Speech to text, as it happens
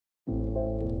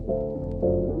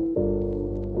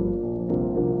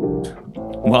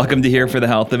Welcome to Here for the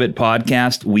Health of It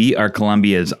podcast. We are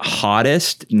Columbia's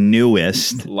hottest,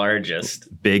 newest, largest,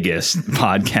 biggest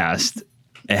podcast.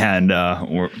 And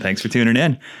thanks for tuning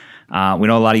in. We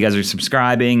know a lot of you guys are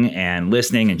subscribing and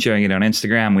listening and sharing it on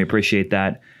Instagram. We appreciate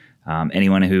that.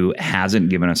 Anyone who hasn't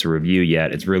given us a review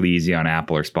yet, it's really easy on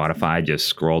Apple or Spotify. Just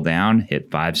scroll down,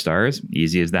 hit 5 stars.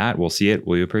 Easy as that. We'll see it.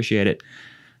 We appreciate it.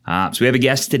 So we have a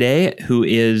guest today who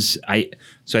is, I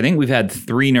think we've had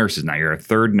 3 nurses now. You're a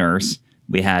third nurse.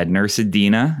 We had Nurse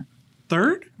Adina.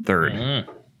 Third?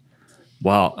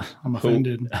 Well, I'm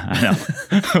offended. I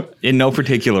know. In no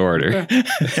particular order.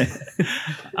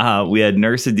 We had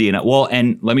Nurse Adina. Well,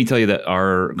 and let me tell you that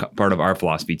part of our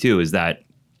philosophy too is that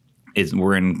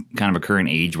we're in kind of a current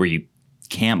age where you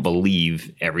can't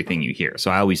believe everything you hear.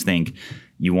 So I always think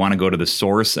you want to go to the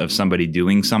source of somebody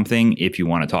doing something if you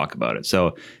want to talk about it.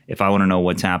 So if I want to know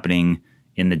what's happening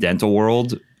in the dental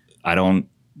world, I don't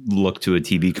look to a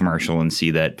TV commercial and see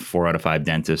that 4 out of 5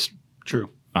 dentists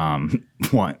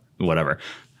want whatever,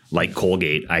 like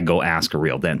Colgate. I go ask a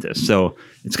real dentist. So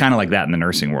it's kind of like that in the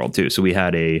nursing world too. So we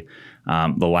had the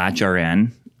Latch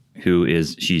RN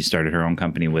she started her own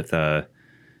company with like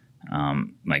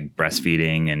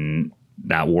breastfeeding and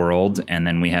that world. And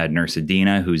then we had Nurse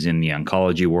Adina, who's in the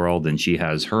oncology world, and she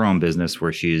has her own business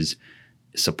where she's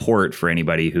support for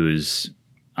anybody who's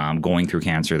going through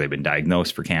cancer. They've been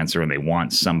diagnosed for cancer and they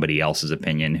want somebody else's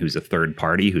opinion who's a third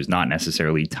party who's not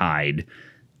necessarily tied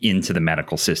into the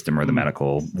medical system or the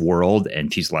medical world,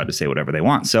 and she's allowed to say whatever they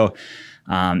want. So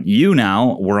you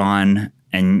now were on,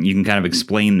 and you can kind of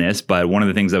explain this, but one of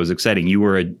the things that was exciting, you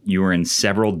were in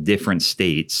several different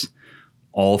states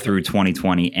all through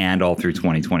 2020 and all through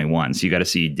 2021. So you got to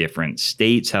see different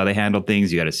states, how they handle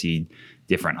things. You got to see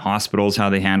different hospitals, how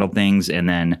they handle things, and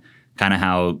then kind of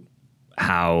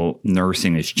how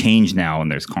nursing has changed now,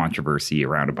 and there's controversy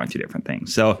around a bunch of different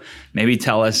things. So maybe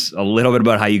tell us a little bit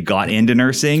about how you got into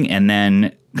nursing, and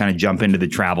then kind of jump into the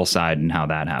travel side and how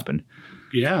that happened.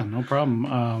 Yeah, no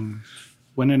problem.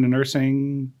 Went into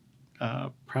nursing,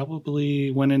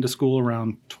 probably went into school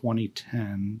around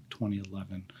 2010,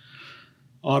 2011.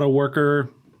 Auto worker,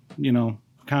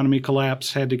 economy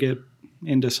collapse, had to get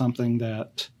into something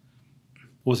that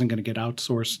wasn't going to get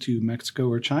outsourced to Mexico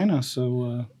or China.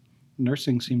 So,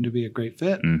 nursing seemed to be a great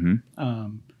fit.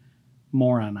 Mm-hmm.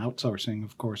 More on outsourcing,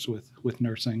 of course, with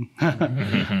nursing.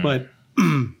 But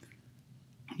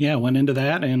yeah, went into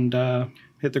that and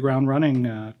hit the ground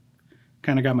running.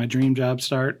 Kind of got my dream job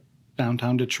start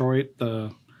downtown Detroit,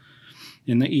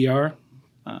 in the ER,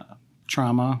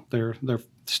 trauma. They're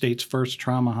state's first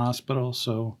trauma hospital.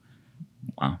 So,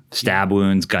 wow, stab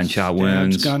wounds, gunshot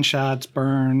wounds, gunshots,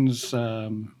 burns,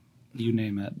 you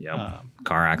name it. Yep.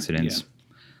 Car accidents. Yeah.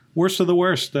 Worst of the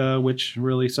worst, which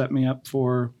really set me up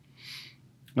for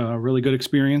a really good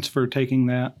experience for taking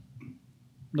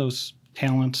those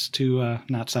talents to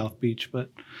not South Beach,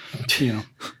 but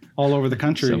all over the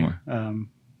country.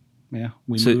 We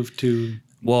moved to.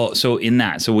 Well, so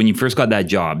when you first got that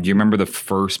job, do you remember the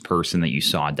first person that you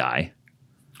saw die?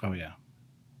 Oh yeah,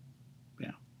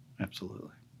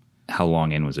 absolutely. How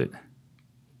long in was it?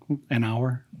 An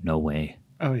hour. No way.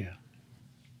 Oh yeah.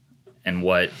 And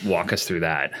walk us through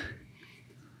that.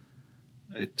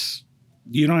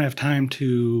 You don't have time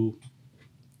to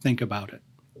think about it.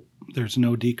 There's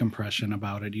no decompression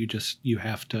about it. You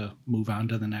have to move on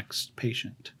to the next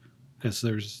patient because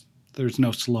there's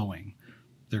no slowing.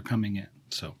 They're coming in.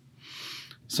 So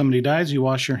somebody dies, you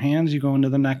wash your hands, you go into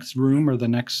the next room or the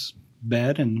next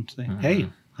bed and say, hey,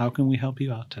 how can we help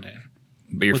you out today?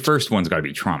 But your first one's got to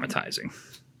be traumatizing.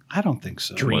 I don't think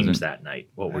so. Dreams that night.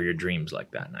 What were your dreams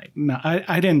like that night? No,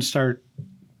 I didn't start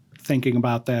thinking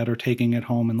about that or taking it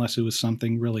home unless it was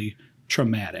something really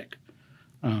traumatic.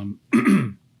 I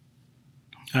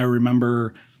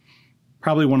remember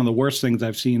probably one of the worst things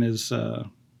I've seen is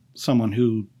someone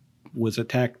who was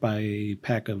attacked by a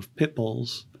pack of pit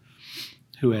bulls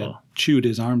who had chewed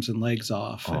his arms and legs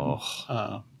off.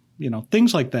 And,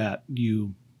 things like that,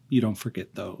 you don't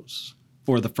forget those.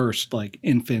 For the first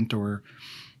infant or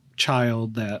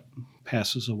child that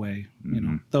passes away,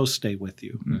 those stay with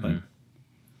you. Mm-hmm. But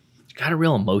he's got a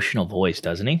real emotional voice,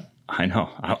 doesn't he? I know.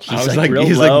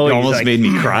 He's almost made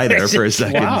me cry there for a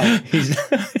second. Wow.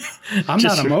 I'm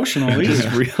not emotional either.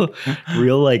 Just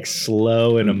real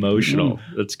slow and emotional.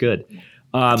 That's good.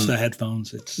 It's the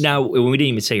headphones. Now, we didn't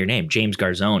even say your name, James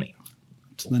Garzoni.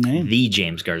 It's the name. The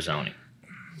James Garzoni.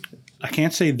 I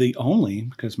can't say the only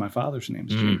because my father's name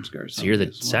is James Garzoni. So you're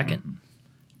the second.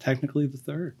 Technically the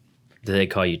third. Do they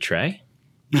call you Trey?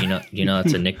 Do you know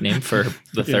that's a nickname for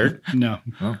the third? No,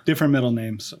 Oh. different middle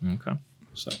names. Okay.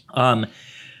 So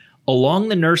Along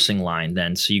the nursing line,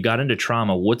 then, so you got into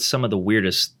trauma. What's some of the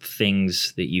weirdest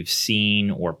things that you've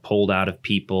seen or pulled out of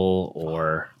people,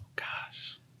 or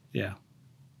yeah,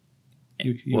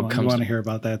 you What want, comes- to hear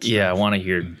about that? Stuff. yeah, I want to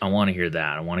hear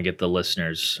that. I want to get the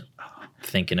listeners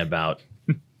thinking about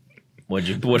what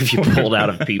have you pulled out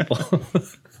of people?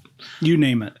 You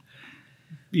name it.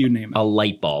 You name it. A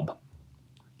light bulb.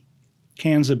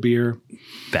 Cans of beer,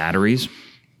 Batteries.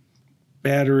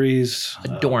 batteries,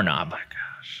 A doorknob.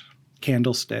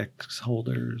 candlesticks,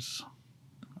 holders,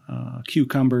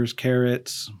 cucumbers,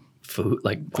 carrots, Food,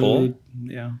 like pull, food.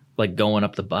 Yeah. like going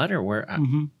up the butt, or where?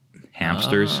 hmm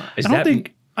Hamsters. Is I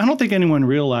don't think anyone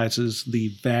realizes the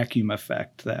vacuum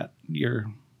effect that your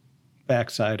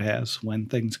backside has when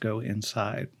things go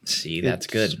inside. See, that's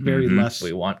It's good. Very Mhm. less.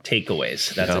 We want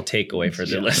takeaways. That's a Yep. takeaway for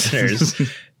the Yeah. listeners.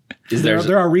 Is There, there?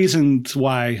 there are reasons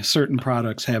why certain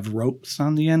products have ropes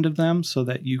on the end of them so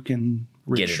that you can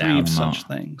Get it retrieve out. such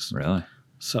Oh. things. Really?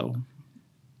 So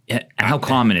Yeah, how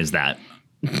common is that?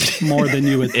 more than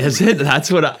you would think. Is it?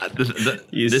 That's what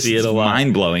You this see it is a lot.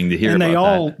 mind blowing to hear. And they about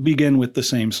all that. begin with the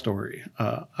same story.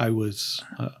 I was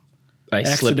I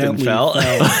slipped and accidentally fell.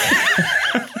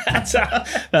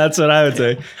 That's what I would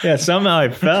say. Yeah, somehow I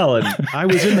fell and I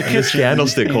was in the kitchen.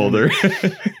 Candlestick and- holder.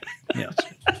 Yes.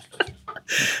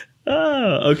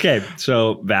 oh, okay.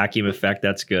 So vacuum effect,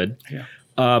 that's good. Yeah.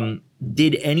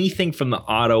 Did anything from the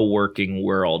auto working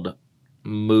world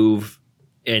move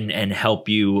and help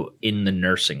you in the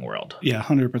nursing world? Yeah,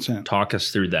 100%. Talk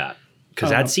us through that.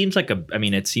 Because Uh, that seems like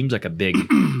it seems like a big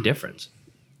difference.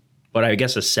 But I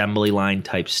guess assembly line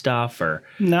type stuff or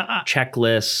No,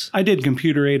 checklists. I did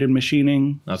computer aided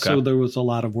machining. Okay. So there was a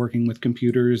lot of working with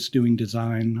computers, doing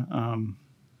design.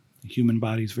 The human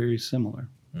body's very similar.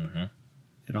 Mhm.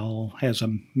 It all has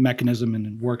a mechanism and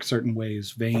it works certain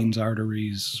ways: veins,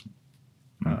 arteries,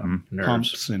 Mhm. Nerves.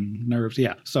 pumps, and nerves.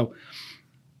 Yeah. So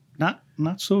not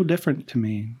so different to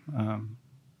me.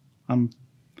 I'm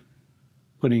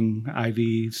putting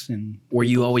IVs in. Were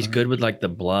you always good with like the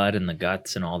blood and the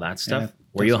guts and all that stuff? Yeah,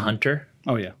 Were you a definitely. hunter?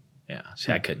 Oh yeah. Yeah.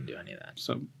 See, I couldn't do any of that.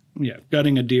 So yeah,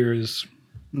 gutting a deer is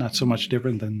not so much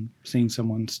different than seeing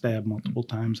someone stabbed multiple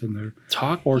times and their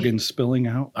Talk organs spilling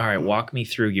out. All right, walk me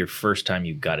through your first time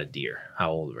you got a deer.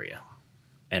 How old were you?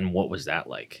 And what was that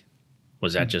like?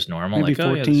 Was that just normal? Maybe like,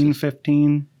 oh, yeah, 14, this is-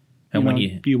 15. And when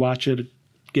you watch it,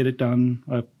 get it done.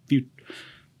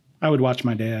 I would watch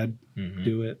my dad Mhm.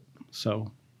 do it.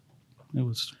 So it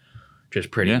was.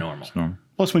 just pretty Yeah, normal it's normal.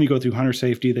 Plus, when you go through hunter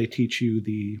safety, they teach you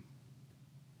the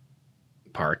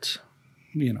parts.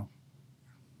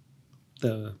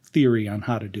 the theory on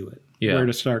how to do it. Yeah. Where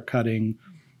to start cutting,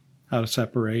 how to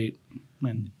separate,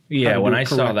 and Yeah, how to when do it I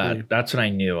saw correctly. that, that's when I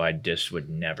knew I just would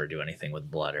never do anything with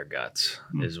blood or guts.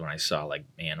 Hmm. Is when I saw like,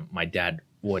 man, my dad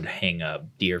would hang a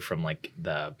deer from like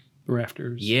the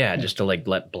rafters. just to like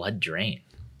let blood drain.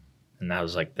 And I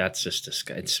was like, that's just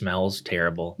disgusting. It smells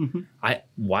terrible. Mhm.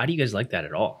 Why do you guys like that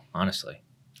at all? Honestly,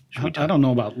 Should we I talk- don't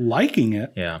know about liking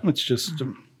it. Yeah, It's just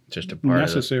just a part of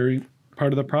necessary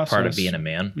part of the process. being a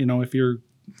man. if you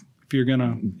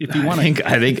I want think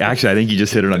you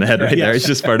just hit it on the head right there. Yes. It's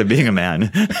just part of being a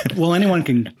man. to, well, anyone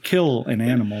can kill an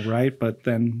animal, right? But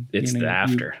then It's the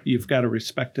after. You've got to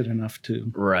respect it enough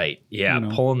to Right. Yeah.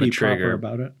 Pulling the be proper trigger.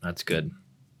 about it. That's good.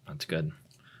 That's good.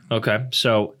 Okay.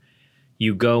 So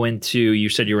you go into, you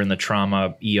said you were in the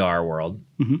trauma ER world,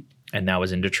 Mhm. and that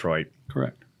was in Detroit.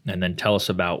 Correct. And then tell us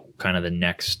about kind of the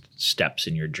next steps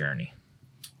in your journey.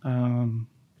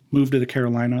 Moved to the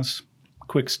Carolinas,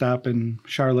 quick stop in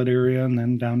Charlotte area, and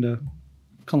then down to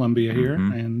Columbia here.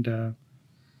 Mhm. And,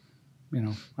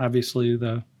 obviously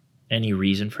the Any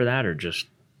reason for that or just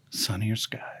sunnier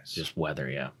skies. just weather?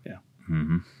 Yeah.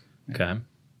 hmm Okay.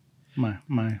 My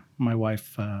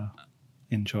wife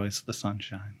enjoys the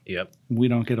sunshine. Yep. We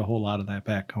don't get a whole lot of that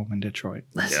back home in Detroit.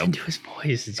 Listen to his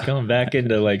voice. It's coming back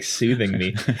into like soothing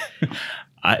me.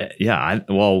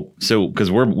 So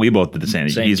because we both did the same.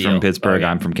 Same He's deal. from Pittsburgh. Oh,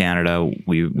 yeah. I'm from Canada.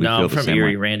 We No, feel I'm the from same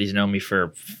Erie. way. Randy's known me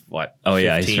for what? Oh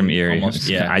yeah, he's 15, from Erie. Almost.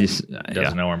 Yeah. I just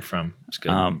doesn't know where I'm from. It's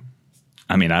good.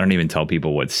 I mean, I don't even tell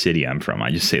people what city I'm from.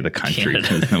 I just say the country Canada.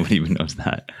 because nobody even knows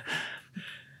that.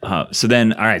 So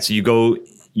then, all right. So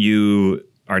you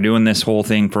are doing this whole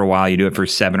thing for a while. You do it for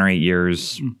 7 or 8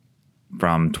 years,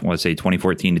 from let's say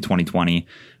 2014 to 2020.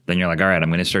 Then you're like, all right, I'm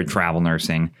going to start travel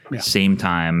nursing. Yeah. Same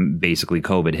time, basically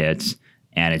COVID hits,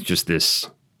 and it's just this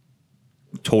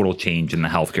total change in the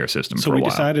healthcare system So for a we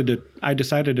while. I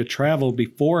decided to travel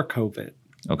before COVID.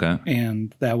 Okay.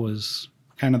 And that was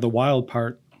kind of the wild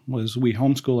part was we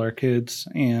homeschool our kids,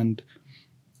 and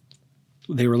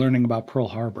they were learning about Pearl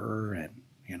Harbor and,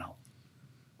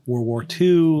 World War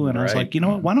II. And I was Right. like, you know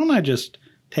what? Why don't I just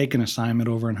take an assignment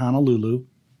over in Honolulu?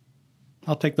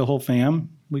 I'll take the whole fam.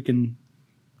 We can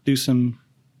do some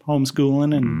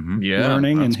homeschooling and Yeah,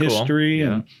 learning and that's cool. history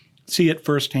Yeah. and see it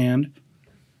firsthand.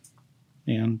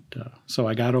 And so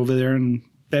I got over there in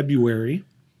February.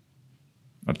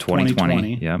 Of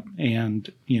 2020. 2020. Yep.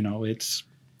 And, it's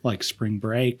like spring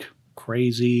break,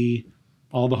 crazy.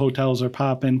 All the hotels are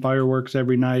popping, fireworks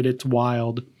every night. It's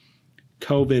wild.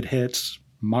 COVID hits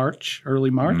early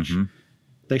March. Mhm.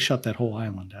 They shut that whole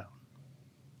island down.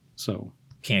 So,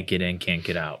 Can't get in, can't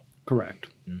get out. correct.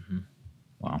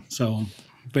 Wow. So,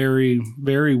 very,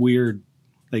 very weird.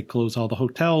 They close all the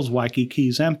hotels.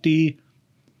 Waikiki's empty.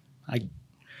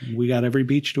 We got every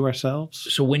beach to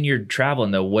ourselves. So when you're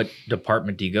traveling though, what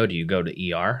department do you go to? You go to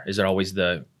ER? Is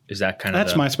that kind of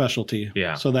That's my specialty.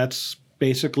 Yeah. So that's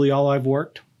basically all I've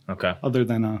worked, Okay. other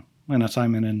than an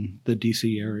assignment in the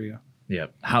DC area. Yeah.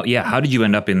 How did you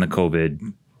end up in the COVID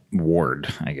ward,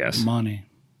 I guess? Money.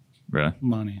 Really?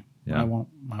 I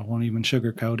won't even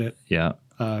sugarcoat it. Yeah.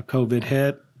 COVID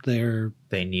hit.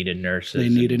 They needed nurses. They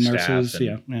needed and staff nurses.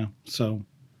 and Yeah. So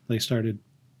they started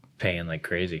paying like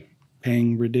crazy.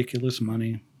 paying ridiculous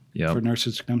money Yep. for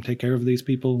nurses to come take care of these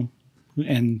people,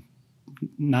 and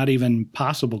not even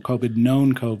possible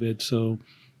known COVID. So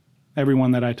everyone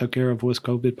that I took care of was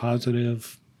COVID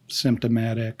positive,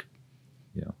 symptomatic.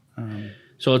 Yeah.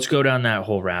 So let's go down that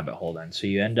whole rabbit hole then. So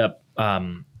you end up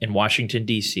in Washington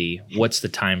D.C. What's the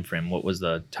time frame? What was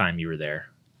the time you were there?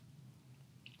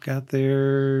 Got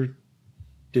there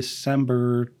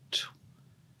December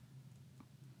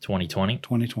 2020,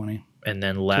 2020 and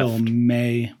then till left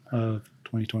May of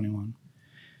 2021.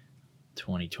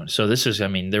 2020. So this is,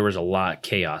 there was a lot of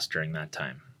chaos during that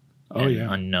time. Oh, and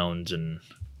yeah. unknowns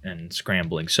and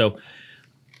scrambling. So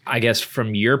I guess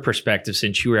from your perspective,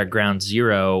 since you were at ground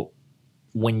zero,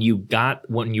 when you got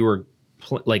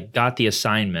the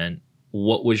assignment,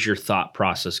 what was your thought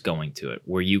process going to it?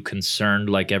 Were you concerned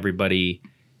like everybody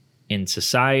in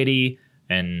society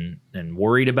and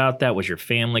worried about that? Was your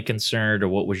family concerned, or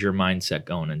what was your mindset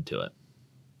going into it?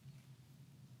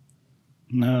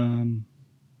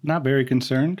 Not very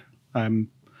concerned. I'm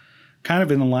kind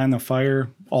of in the line of fire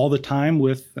all the time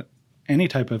with any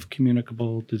type of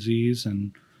communicable disease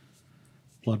and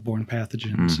bloodborne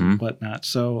pathogens and whatnot.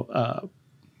 So,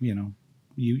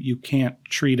 you can't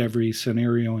treat every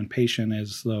scenario and patient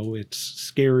as though it's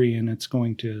scary and it's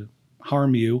going to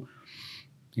harm you.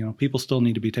 People still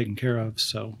need to be taken care of.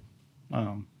 So,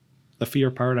 the fear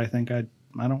part, I think I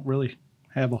don't really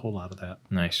have a whole lot of that.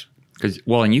 Nice.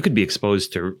 And you could be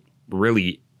exposed to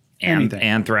really Anything.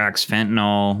 anthrax,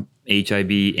 fentanyl,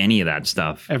 HIV, any of that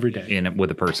stuff Every day. with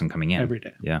a person coming in. Every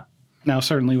day. Yeah. Now,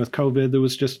 certainly with COVID, there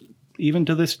was just, even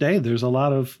to this day, there's a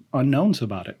lot of unknowns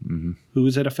about it. Mm-hmm. Who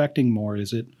is it affecting more?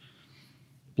 Is it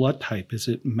blood type? Is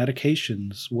it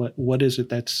medications? What is it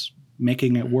that's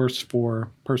making it worse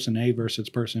for person A versus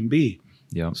person B?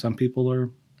 Yeah. Some people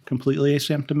are completely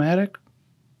asymptomatic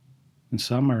and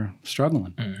some are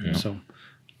struggling. Mm-hmm. So,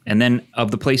 And then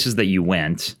of the places that you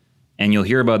went, and you'll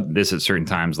hear about this at certain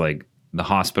times, like the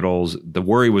hospitals, the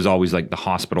worry was always like the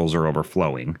hospitals are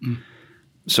overflowing. Mm.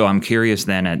 So I'm curious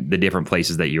then at the different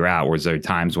places that you're at, was there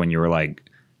times when you were like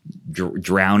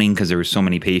drowning because there were so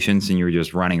many patients and you were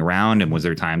just running around? And was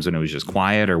there times when it was just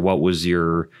quiet, or what was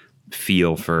your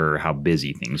feel for how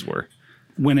busy things were?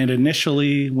 when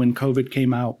COVID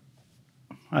came out,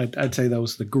 I'd say that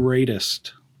was the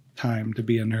greatest time to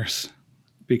be a nurse,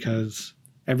 because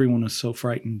everyone was so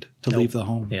frightened to leave the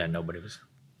home. Yeah, nobody was.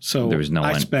 So There was no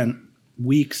I one. spent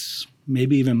weeks,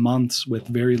 maybe even months, with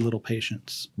very little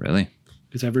patients Really?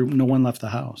 because no one left the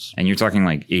house. And you're talking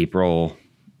like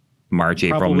March,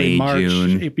 April, Probably May, March,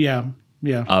 June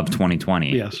Yeah. of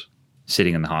 2020. Yes.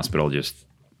 Sitting in the hospital, just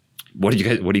what do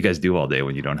you guys do all day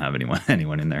when you don't have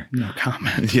anyone in there? No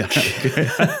comment. Yeah.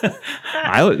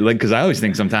 Because I always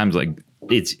think sometimes like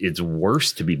it's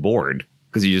worse to be bored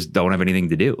because you just don't have anything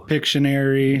to do.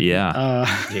 Pictionary. Yeah.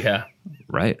 Yeah.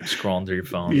 Right. Scrolling through your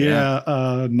phone.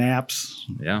 Naps.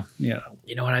 Yeah. Yeah.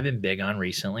 You know what I've been big on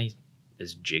recently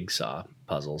is jigsaw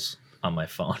puzzles on my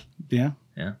phone. Yeah.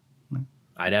 Yeah.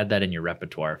 I'd add that in your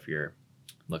repertoire if you're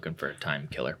looking for a time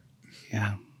killer.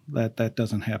 Yeah. That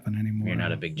doesn't happen anymore. You're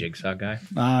not a big jigsaw guy?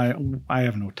 I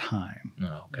have no time,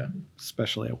 No, okay.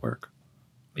 especially at work.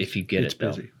 If you get It's it, though.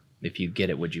 busy. If you get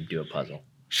it, would you do a puzzle?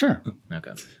 Sure.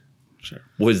 Okay. Sure.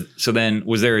 Was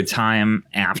there a time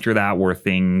after that where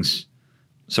things,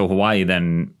 so Hawaii,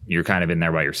 then you're kind of in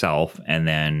there by yourself, and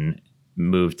then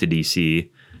moved to DC.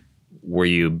 Were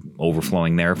you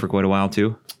overflowing there for quite a while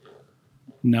too?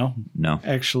 No, No.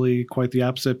 actually quite the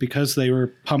opposite. Because they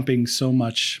were pumping so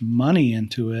much money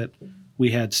into it,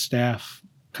 we had staff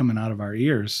coming out of our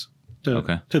ears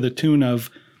to the tune of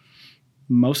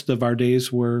most of our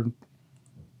days were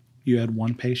you had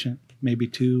one patient, maybe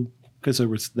two, because there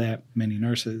was that many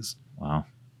nurses. Wow.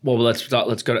 Well, let's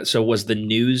go to, so was the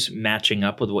news matching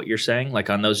up with what you're saying? Like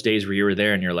on those days where you were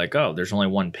there and you're like, oh, there's only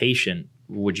one patient,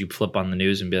 would you flip on the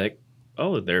news and be like,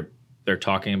 oh, they're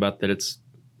talking about that it's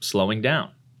slowing down?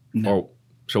 No. Or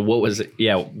so what was it?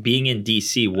 Yeah, being in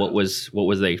DC, what was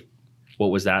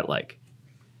that like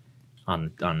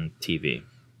on TV?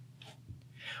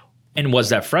 And was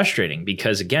that frustrating?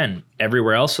 Because again,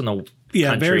 everywhere else in the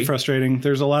country, very frustrating.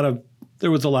 There was a lot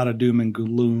of doom and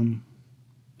gloom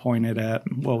pointed at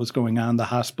what was going on. The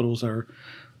hospitals are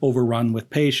overrun with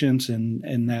patients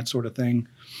and that sort of thing.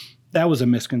 That was a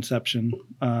misconception.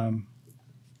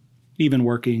 Even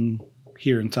working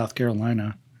here in South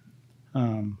Carolina,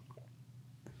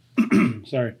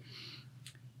 sorry,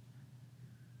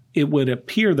 it would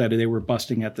appear that they were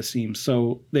busting at the seams.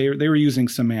 So they were using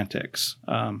semantics.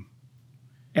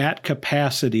 At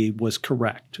capacity was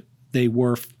correct. They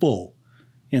were full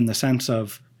in the sense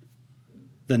of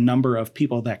the number of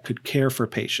people that could care for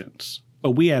patients.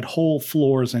 But we had whole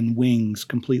floors and wings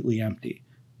completely empty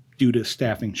due to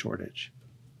staffing shortage.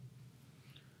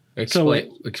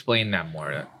 Explain that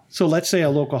more. So let's say a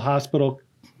local hospital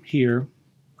here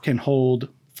can hold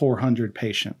 400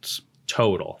 patients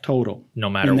Total. No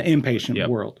matter in the inpatient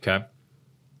world. Okay.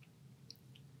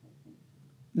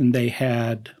 And they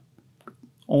had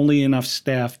only enough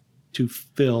staff to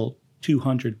fill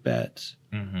 200 beds.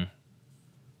 Mm-hmm.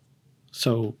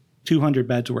 So 200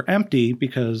 beds were empty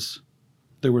because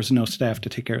there was no staff to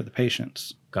take care of the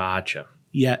patients. Gotcha.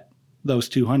 Yet those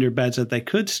 200 beds that they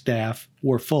could staff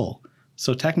were full.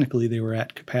 So technically they were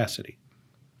at capacity.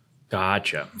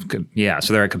 Gotcha. Yeah,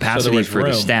 so they're at capacity for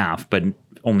the staff, but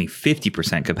only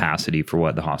 50% capacity for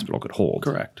what the hospital could hold.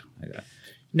 Correct.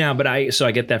 Now, but I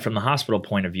get that from the hospital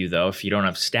point of view, though. If you don't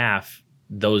have staff,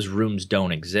 those rooms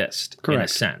don't exist. Correct. In a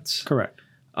sense. Correct.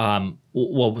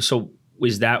 Well, so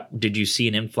did you see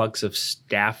an influx of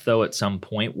staff though at some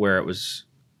point where it was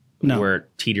where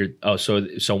it teetered? Oh,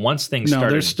 so once things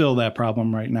started, there's still that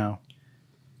problem right now.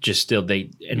 Just still Yes.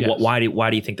 Why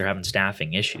do you think they're having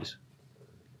staffing issues?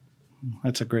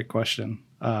 That's a great question.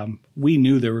 We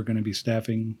knew there were going to be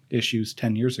staffing issues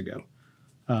 10 years ago.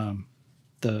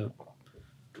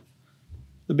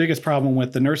 The biggest problem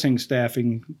with the nursing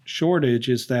staffing shortage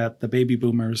is that the baby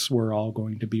boomers were all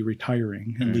going to be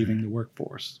retiring and leaving the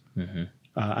workforce. Mm-hmm.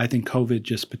 I think COVID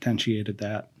just potentiated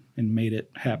that and made it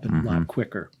happen a lot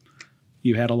quicker.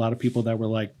 You had a lot of people that were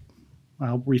like,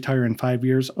 I'll retire in 5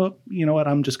 years. Oh, you know what?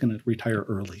 I'm just going to retire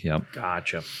early. Yep.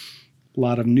 Gotcha. A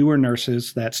lot of newer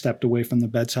nurses that stepped away from the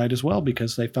bedside as well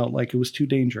because they felt like it was too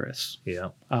dangerous. Yeah.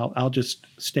 I'll just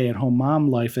stay at home mom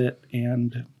life it,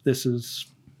 and this is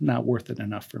not worth it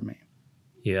enough for me.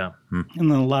 Yeah.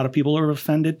 And then a lot of people are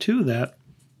offended too that,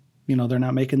 they're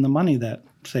not making the money that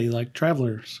say like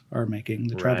travelers are making,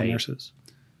 the travel nurses.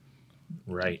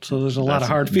 Right. So there's a lot of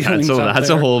hard feelings out there. That's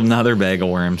a whole nother bag of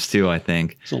worms too, I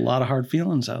think. There's a lot of hard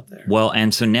feelings out there. Well,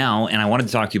 and so now, and I wanted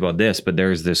to talk to you about this, but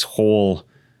there's this whole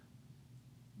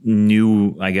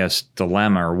new, I guess,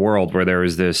 dilemma or world where there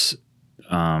was this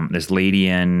lady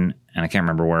in, and I can't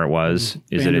remember where it was.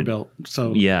 Is Vanderbilt.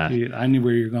 I knew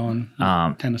where you're going.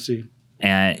 Tennessee.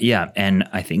 And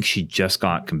I think she just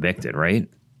got convicted, right?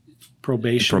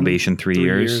 Probation 3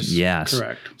 years. Yes.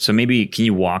 Correct. So maybe can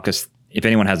you walk us, if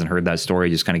anyone hasn't heard that story,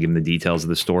 just kind of give them the details of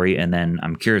the story. And then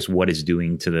I'm curious what it's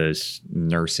doing to this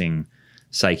nursing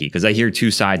psyche. Because I hear two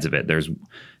sides of it.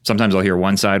 Sometimes I'll hear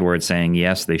one side where it's saying,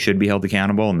 yes, they should be held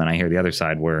accountable. And then I hear the other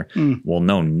side where, well,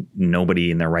 no,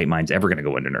 nobody in their right mind's ever going to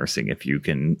go into nursing if you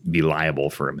can be liable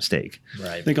for a mistake.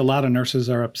 Right. I think a lot of nurses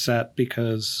are upset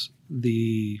because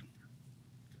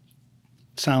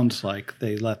sounds like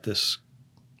they let this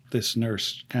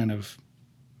nurse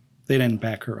they didn't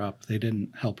back her up. They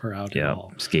didn't help her out at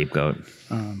all. Scapegoat.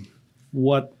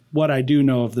 What I do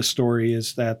know of the story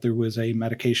is that there was a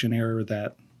medication error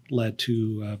that led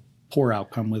to a poor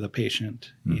outcome with a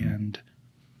patient. And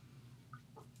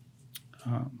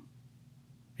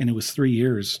it was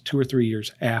 2 or 3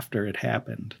 years after it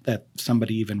happened that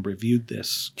somebody even reviewed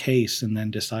this case and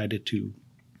then decided to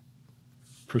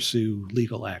pursue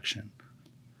legal action.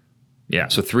 Yeah.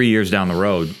 So 3 years down the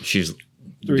road, she's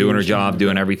doing her job,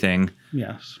 doing everything.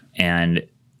 Yes. And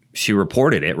she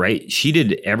reported it, right? She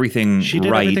did everything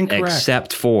right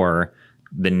except for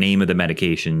the name of the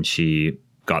medication. She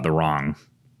got the wrong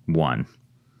one.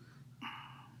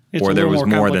 Or there was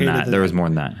more than that. There was more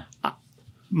than that.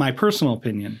 My personal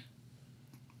opinion,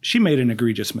 she made an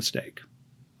egregious mistake.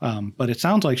 But it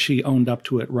sounds like she owned up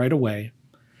to it right away.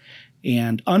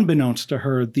 And unbeknownst to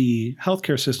her, the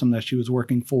healthcare system that she was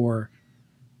working for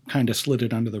kind of slid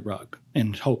it under the rug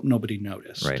and hoped nobody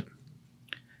noticed. Right.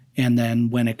 And then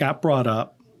when it got brought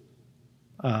up,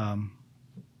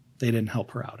 they didn't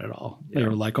help her out at all. They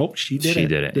were like, oh, she did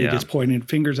it. They just pointed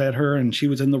fingers at her and she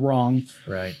was in the wrong.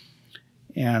 Right.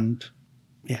 And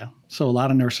yeah, so a lot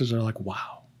of nurses are like,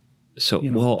 wow, So,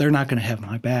 they're not going to have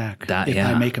my back if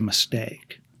I make a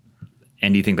mistake.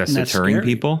 And do you think that's deterring scary.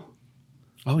 people?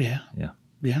 Oh, yeah. Yeah.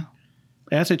 Yeah.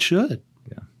 As it should.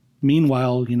 Yeah.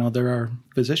 Meanwhile, there are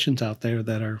physicians out there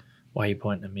that are, Why are you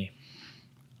pointing at me?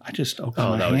 I just open Oh,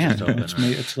 my that was hand. just open.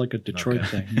 It's like a Detroit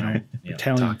Okay. thing, Yeah,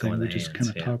 Italian talking thing. with We the just hands, kind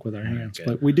of yeah. talk with our Yeah, hands. good.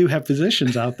 But we do have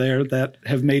physicians out there that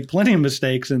have made plenty of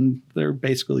mistakes and they're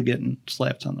basically getting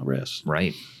slaps on the wrist.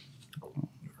 Right.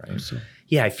 So,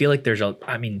 Yeah, I feel like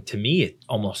to me, it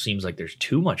almost seems like there's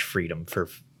too much freedom for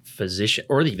physician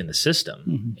or even the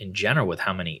system in general with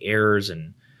how many errors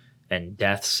and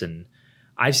deaths. And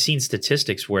I've seen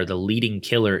statistics where the leading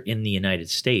killer in the United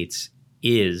States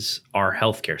is our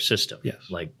healthcare system. Yes.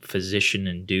 Like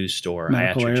physician-induced or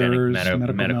medical iatrogenic errors, medical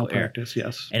error. malpractice,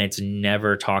 yes. And it's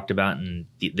never talked about. And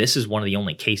this is one of the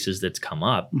only cases that's come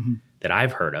up that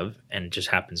I've heard of. And it just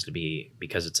happens to be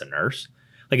because it's a nurse.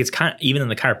 Like it's kind of, even in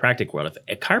the chiropractic world,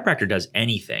 if a chiropractor does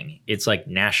anything, it's like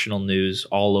national news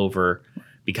all over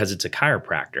because it's a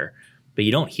chiropractor. But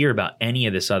you don't hear about any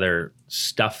of this other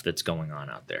stuff that's going on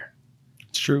out there.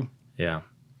 It's true. Yeah.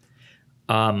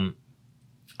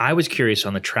 I was curious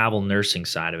on the travel nursing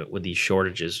side of it with these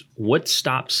shortages. What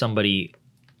stops somebody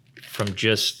from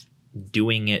just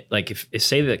doing it? Like if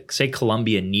say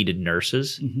Columbia needed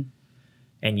nurses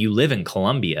and you live in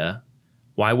Columbia,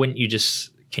 why wouldn't you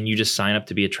can you just sign up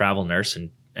to be a travel nurse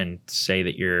and say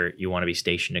that you want to be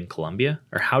stationed in Columbia?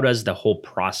 Or how does the whole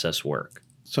process work?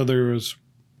 So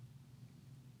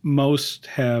most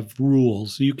have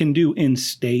rules. You can do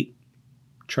in-state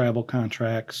travel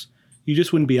contracts. You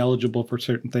just wouldn't be eligible for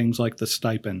certain things like the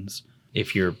stipends.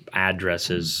 If your address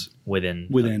is within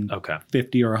okay.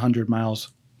 50 or 100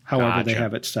 miles, however they Gotcha.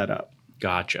 have it set up.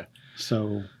 Gotcha.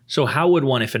 So how would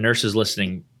one, if a nurse is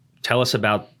listening, tell us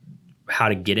about how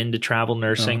to get into travel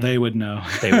nursing? they would know.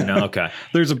 They would know. Okay.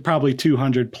 There's probably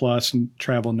 200 plus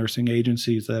travel nursing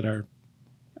agencies that are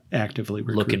actively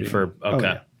recruiting. Looking for Oh, okay.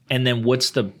 yeah. And then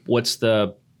what's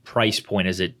the price point?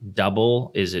 Is it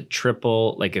double? Is it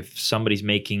triple? Like if somebody's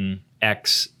making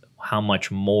X, how much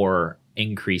more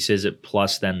increase is it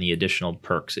plus then the additional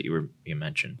perks that you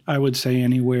mentioned? I would say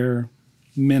anywhere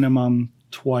minimum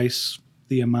twice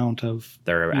the amount of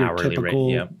Their your hourly rate.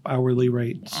 typical Yeah. hourly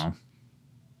rates, Wow.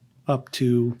 up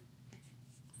to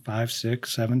 5,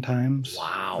 6, 7 times.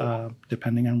 Wow.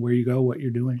 Depending on where you go, what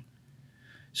you're doing.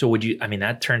 So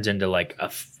that turns into like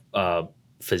a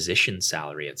physician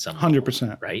salary at some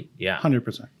 100%. right? Yeah.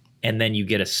 100%. And then you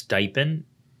get a stipend.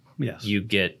 Yes. You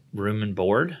get room and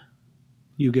board,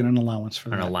 You get an allowance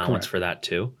for an that. allowance correct. for that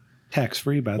too. Tax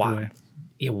free, by Wow. the way.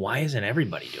 Yeah, why isn't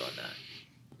everybody doing that?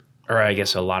 Or I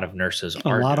guess a lot of nurses A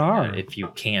are. lot doing are. that if you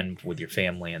can with your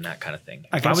family and that kind of thing.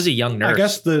 I If I guess- was a young nurse, I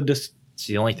guess it's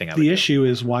the only thing I would the do. issue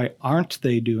is why aren't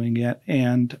they doing it?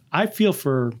 And I feel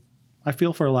for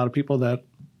a lot of people that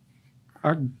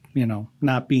are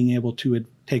not being able to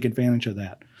take advantage of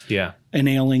that. Yeah. An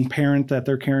ailing parent that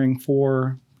they're caring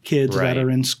for, kids Right. that are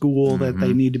in school that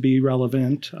they need to be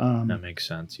relevant. That makes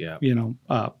sense. Yeah.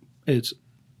 It's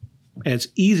as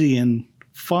easy and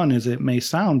fun as it may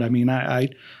sound. I mean, I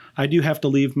do have to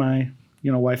leave my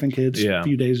wife and kids Yeah. a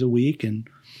few days a week and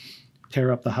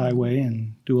tear up the highway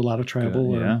and do a lot of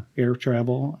travel Good, yeah. or air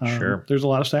travel. Sure. There's a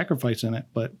lot of sacrifice in it,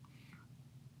 but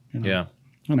Yeah.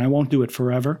 and I won't do it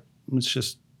forever. It's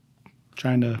just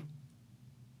trying to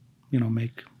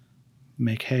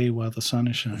make hay while the sun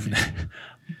is shining.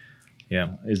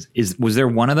 Yeah. Was there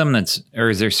one of them or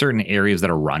is there certain areas that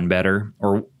are run better?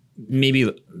 Or maybe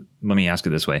let me ask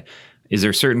it this way. Is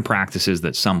there certain practices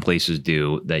that some places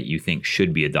do that you think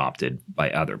should be adopted by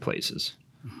other places?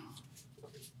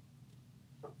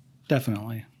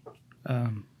 Definitely.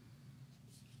 I'm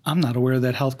not aware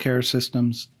that healthcare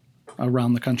systems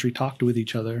around the country talk with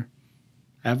each other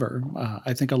ever.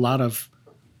 I think a lot of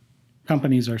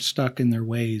companies are stuck in their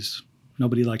ways.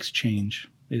 Nobody likes change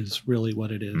is really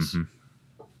what it is.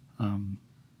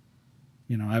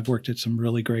 I've worked at some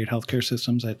really great healthcare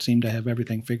systems that seem to have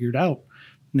everything figured out.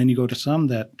 And then you go to some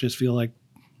that just feel like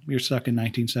you're stuck in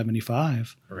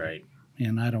 1975. Right.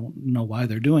 And I don't know why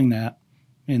they're doing that.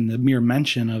 And the mere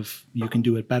mention of you can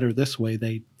do it better this way,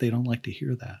 they don't like to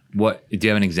hear that. Do you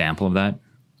have an example of that?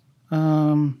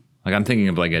 Like I'm thinking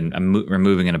of like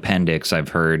removing an appendix. I've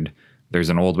heard there's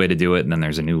an old way to do it, and then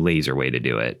there's a new laser way to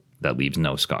do it that leaves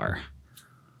no scar.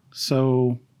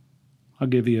 So I'll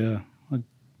give you a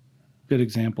good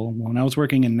example. When I was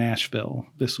working in Nashville,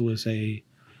 this was I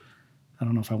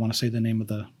don't know if I want to say the name of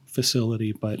the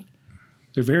facility, but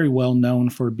they're very well known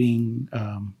for being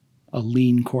a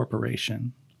lean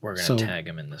corporation. We're going to tag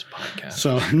him in this podcast.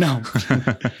 So no.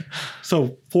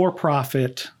 So for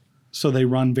profit, so they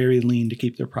run very lean to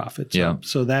keep their profits up.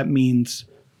 So that means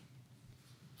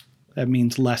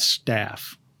less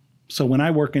staff. So when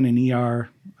I work in an ER,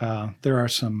 there are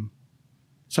some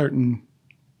certain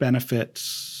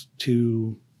benefits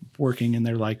to working in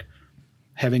there, like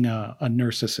having a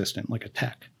nurse assistant, like a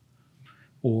tech,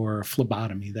 or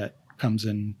phlebotomy that comes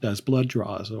in, does blood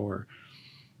draws, or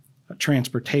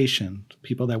transportation,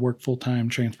 people that work full-time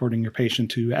transporting your patient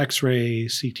to x-ray,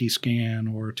 CT scan,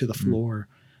 or to the floor.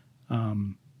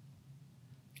 And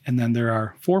then there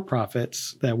are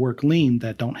for-profits that work lean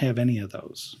that don't have any of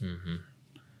those. Mm-hmm.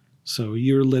 So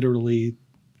you're literally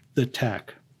the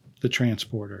tech, the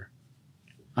transporter,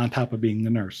 on top of being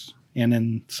the nurse. And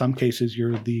in some cases,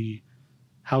 you're the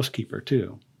housekeeper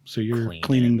too. So you're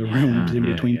cleaning the rooms in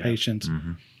between patients.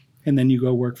 Mm-hmm. And then you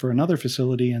go work for another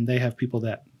facility and they have people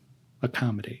that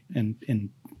accommodate, and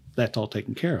that's all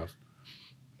taken care of.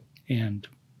 And,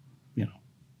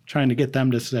 trying to get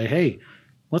them to say, hey,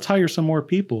 let's hire some more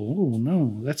people. Oh,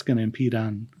 no, that's going to impede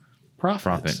on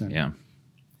profits. And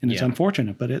it's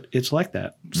unfortunate, but it's like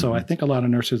that. So I think a lot of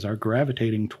nurses are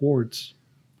gravitating towards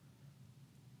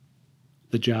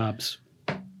the jobs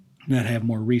that have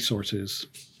more resources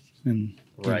and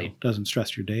doesn't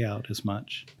stress your day out as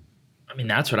much. I mean,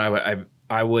 that's what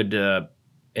I would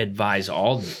advise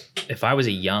all. If I was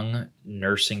a young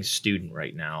nursing student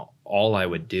right now, all I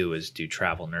would do is do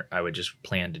travel nurse. I would just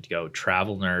plan to go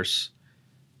travel nurse,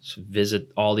 visit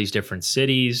all these different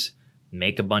cities,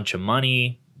 make a bunch of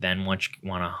money. Then once you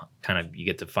want to you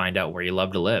get to find out where you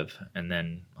love to live, and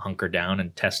then hunker down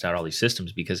and test out all these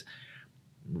systems. Because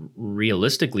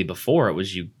realistically, before it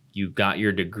was you got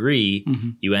your degree,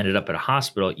 you ended up at a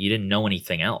hospital, you didn't know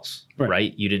anything else,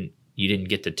 right? You didn't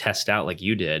get to test out like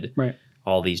you did. Right.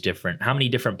 All these different. How many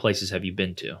different places have you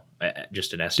been to?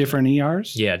 Just an estimate. Different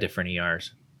ERs? Yeah, different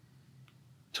ERs.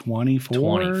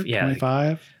 24,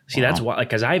 25. See, that's why,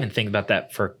 because I even think about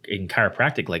that in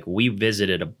chiropractic. Like, we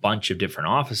visited a bunch of different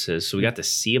offices, so we got to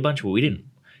see a bunch, but we didn't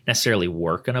necessarily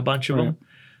work in a bunch of them.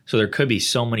 So there could be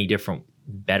so many different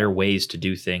better ways to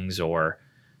do things, or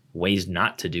ways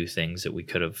not to do things that we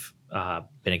could have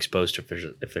been exposed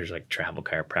to. If there's like travel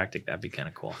chiropractic, that'd be kind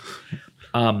of cool.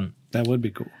 That would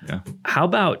be cool. Yeah. How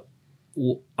about,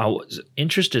 I was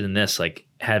interested in this, like,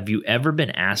 have you ever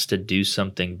been asked to do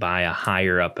something by a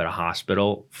higher up at a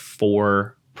hospital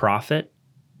for profit?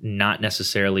 Not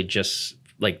necessarily just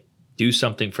like do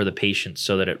something for the patient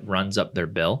so that it runs up their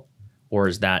bill? Or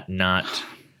is that not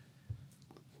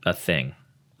a thing?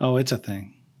 Oh, it's a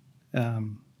thing.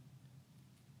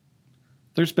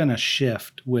 There's been a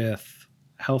shift with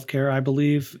healthcare, I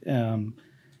believe.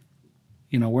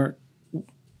 Where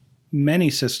many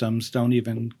systems don't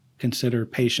even consider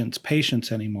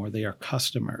patients anymore. They are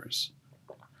customers.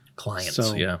 Clients,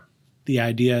 so the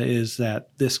idea is that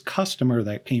this customer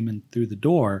that came in through the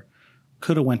door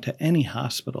could have went to any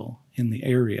hospital in the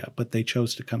area, but they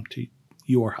chose to come to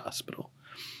your hospital.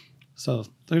 So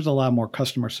there's a lot more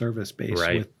customer service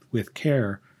based with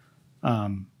care.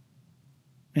 And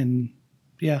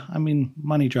yeah, I mean,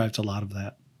 money drives a lot of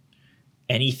that.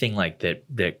 Anything like that,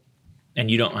 and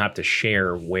you don't have to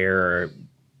share where,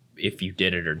 if you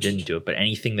did it or didn't do it, but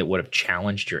anything that would have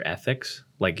challenged your ethics,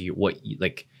 like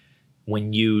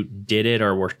when you did it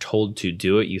or were told to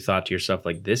do it, you thought to yourself,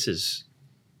 like, this is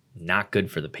not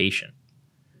good for the patient,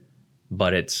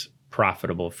 but it's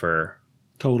profitable for.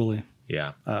 Totally.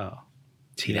 Yeah.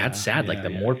 See, Yeah, that's sad. yeah, Like, the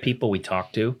more people we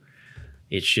talk to,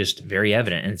 it's just very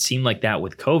evident. And it seemed like that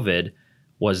with COVID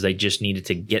was they just needed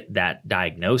to get that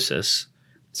diagnosis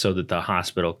so that the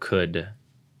hospital could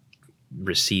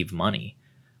receive money.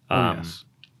 Yes.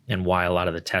 And why a lot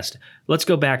of the tests. Let's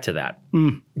go back to that.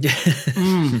 I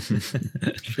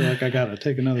feel like I got to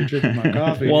take another drink of my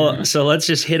coffee. Well, so let's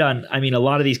just hit on, I mean, a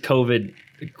lot of these COVID,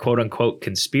 quote unquote,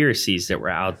 conspiracies that were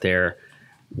out there.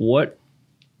 What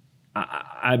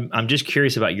I'm just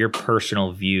curious about your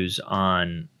personal views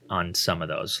on some of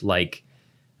those. Like,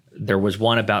 there was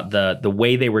one about the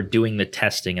way they were doing the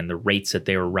testing and the rates that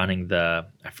they were running the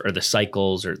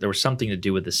cycles, or there was something to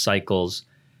do with the cycles,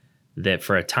 that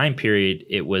for a time period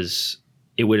it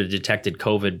would have detected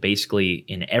COVID basically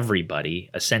in everybody,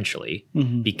 essentially,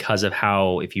 because of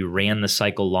how, if you ran the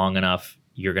cycle long enough,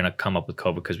 you're going to come up with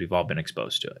COVID because we've all been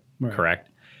exposed to it. Right. Correct.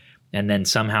 And then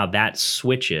somehow that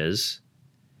switches.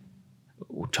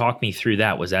 Talk me through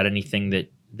that. Was that anything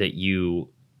that you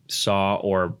saw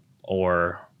or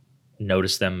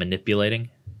noticed them manipulating?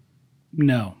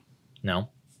 No, No.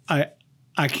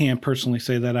 I can't personally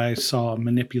say that I saw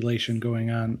manipulation going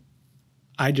on.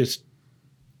 I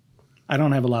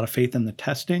don't have a lot of faith in the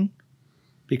testing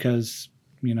because,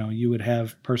 you would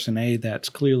have person A that's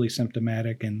clearly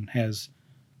symptomatic and has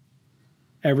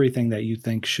everything that you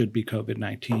think should be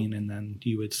COVID-19, and then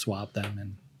you would swab them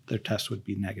and their test would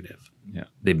be negative. Yeah.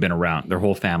 They've been around. Their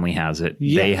whole family has it.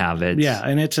 Yeah. They have it. Yeah,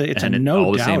 and it's a and no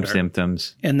all the same doubter.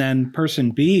 symptoms. And then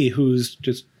person B who's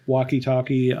just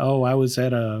walkie-talkie, I was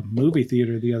at a movie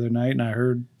theater the other night and I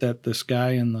heard that this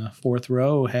guy in the fourth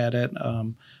row had it.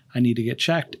 I need to get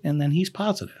checked. And then he's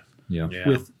positive Yeah.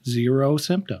 with zero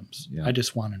symptoms. Yeah. I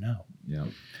just want to know. Yeah.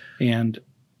 And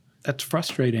that's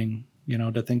frustrating,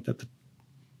 to think that the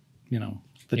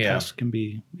Yeah. test can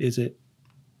be, is it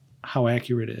how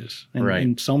accurate it is? And, Right.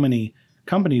 and so many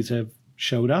companies have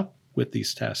showed up with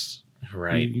these tests.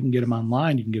 Right. You can get them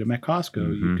online. You can get them at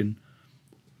Costco. Mhm.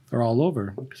 They're all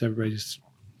over because everybody's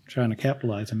trying to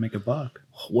capitalize and make a buck.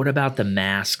 What about the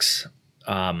masks?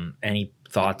 Any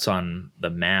thoughts on the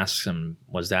masks? And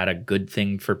was that a good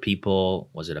thing for people?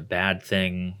 Was it a bad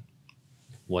thing?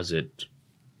 Was it?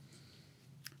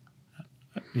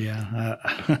 Yeah.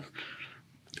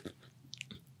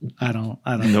 I don't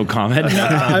No comment.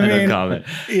 I mean, no comment.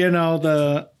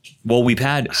 Well, we've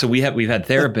had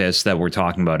therapists that were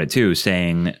talking about it too,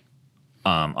 saying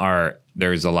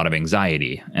there's a lot of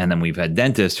anxiety, and then we've had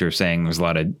dentists who are saying there's a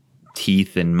lot of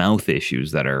teeth and mouth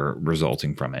issues that are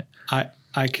resulting from it.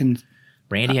 I can.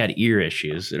 Randy had ear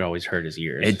issues. It always hurt his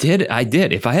ears. It did. I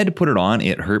did. If I had to put it on,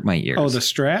 it hurt my ears. Oh, the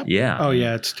strap? Yeah. Oh,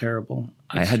 yeah, it's terrible.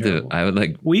 I It's had terrible. to. I would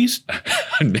like We used,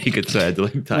 make it so I had to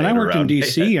like tie when it I worked in around my head.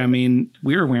 DC, I mean,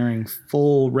 we were wearing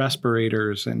full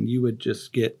respirators, and you would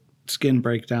just get skin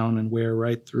breakdown and wear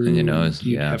right through. In your nose,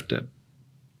 You'd yeah. have to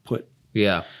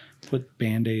put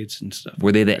Band-Aids and stuff.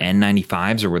 Were they the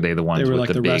N95s or were they the ones They were with like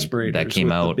the the big respirators that came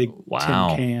with the out? big tin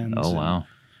Wow. cans Oh and- wow.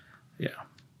 Yeah.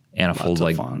 And a Lots full of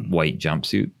like fun. white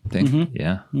jumpsuit thing. Mhm.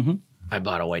 Yeah. I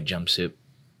bought a white jumpsuit.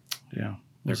 Yeah. It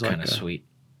They're was kind of like sweet.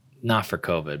 Not for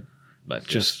COVID, but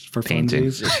just for painting.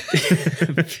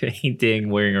 funsies. painting,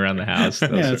 wearing around the house.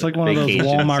 Those Yeah, it's are like one of those vacation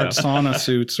Walmart stuff. sauna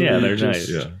suits. Yeah, where they're you just-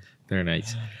 nice. They're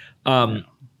nice.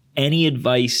 Any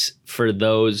advice for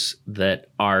those that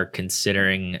are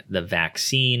considering the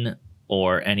vaccine,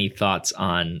 or any thoughts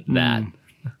on that?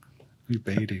 You're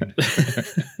baiting.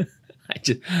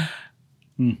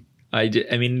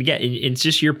 I mean, yeah, it's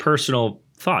just your personal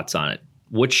thoughts on it.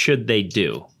 What should they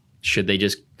do? Should they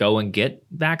just go and get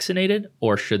vaccinated,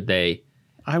 or should they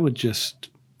I would just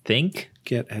think?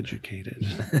 get educated.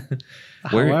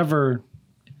 Where- However,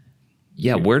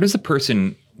 Yeah. Where does a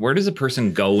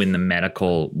person go in the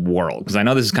medical world? Because I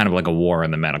know this is kind of like a war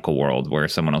in the medical world where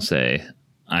someone will say,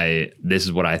 this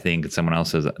is what I think, and someone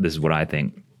else says, this is what I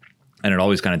think. And it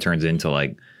always kind of turns into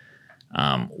like,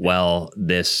 well,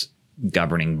 this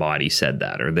governing body said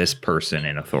that, or this person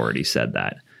in authority said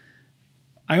that.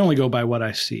 I only go by what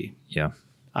I see. Yeah.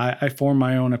 I form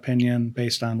my own opinion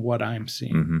based on what I'm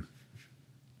seeing. Mm-hmm.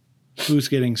 Who's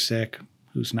getting sick?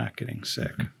 Who's not getting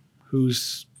sick?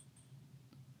 Who's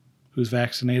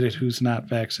vaccinated? Who's not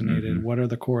vaccinated? Mm-hmm. What are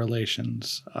the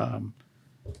correlations? And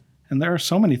there are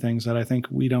so many things that I think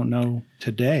we don't know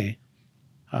today.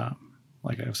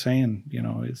 Like I was saying,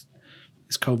 is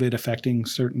COVID affecting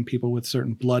certain people with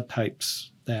certain blood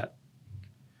types? That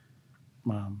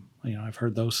I've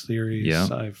heard those theories.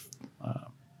 Yeah.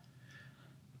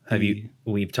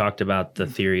 We've talked about the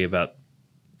theory about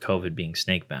COVID being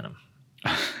snake venom.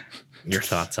 Your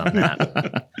thoughts on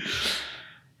that?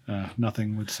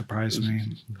 Nothing would surprise me.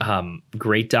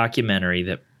 Great documentary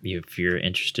that if you're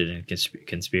interested in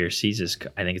conspiracies,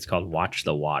 I think it's called Watch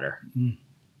the Water.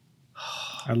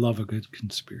 I love a good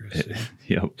conspiracy.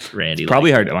 Yep. Randy,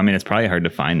 Probably hard. I mean, it's probably hard to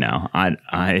find now.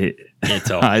 it's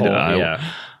a I- whole, I-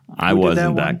 yeah. I Who did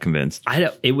wasn't that that one? convinced.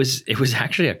 It was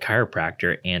actually a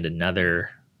chiropractor and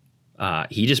another.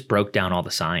 He just broke down all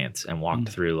the science and walked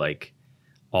through like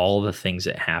all the things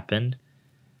that happened.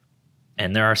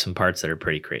 And there are some parts that are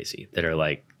pretty crazy that are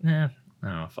like, I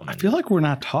don't know if I feel like we're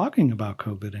not talking about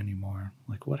COVID anymore.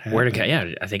 Like what happened? where to go.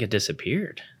 Yeah, I think it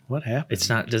disappeared. What happened?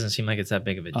 It doesn't seem like it's that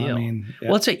big of a deal. I mean,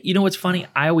 Well, it's like, what's funny?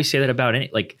 I always say that about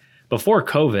like before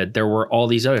COVID, there were all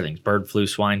these other things: bird flu,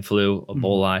 swine flu,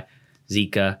 Ebola,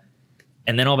 Zika,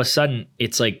 and then all of a sudden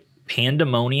it's like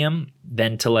pandemonium.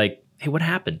 Then to like, hey, what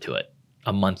happened to it?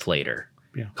 A month later,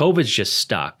 Yeah. COVID's just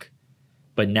stuck.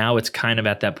 But now it's kind of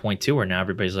at that point too, where now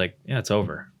everybody's like, yeah, it's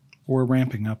over. We're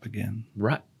ramping up again.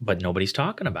 Right. But nobody's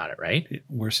talking about it, right?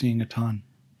 We're seeing a ton.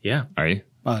 Yeah. Are you?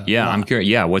 A Yeah, lot. I'm curious.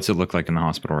 Yeah, what's it look like in the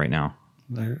hospital right now?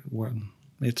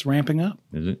 It's ramping up.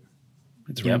 Is it?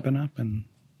 It's Yep. ramping up, and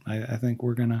I think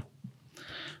we're gonna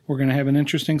have an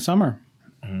interesting summer.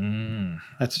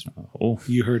 That's Oh,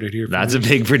 you heard it here. that's a first.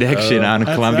 big prediction on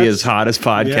That's- Columbia's hottest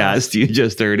podcast. You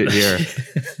just heard it here.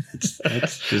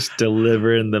 Just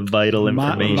delivering the vital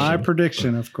information. my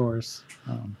prediction, of course.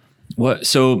 What?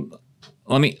 So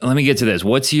let me get to this.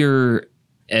 What's your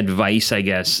advice, I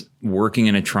guess, working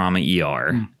in a trauma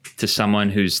ER to someone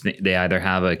who's they either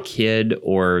have a kid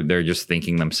or they're just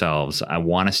thinking themselves, I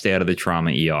want to stay out of the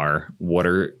trauma ER. What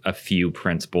are a few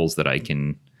principles that I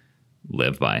can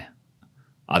live by,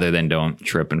 other than don't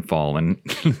trip and fall and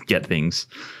get things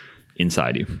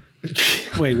inside you?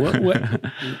 Wait, what?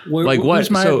 Like what? What's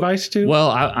my So- advice to? Well,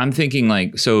 I'm thinking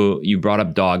like, so you brought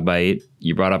up dog bite,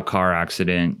 you brought up car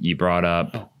accident, you brought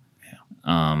up,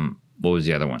 what was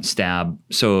the other one? Stab.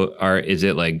 So is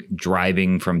it like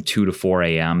driving from 2 to 4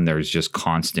 a.m. There's just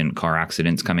constant car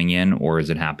accidents coming in, or is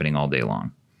it happening all day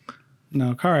long?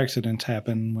 No, car accidents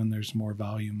happen when there's more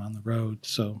volume on the road.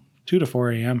 So 2 to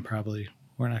 4 a.m. probably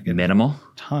we're not getting Minimal? a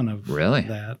ton of Really?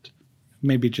 that.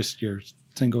 Maybe just your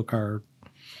single car,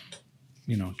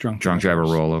 drunk Mm-hmm. Driver drivers,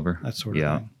 rollover. that sort of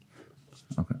Yeah.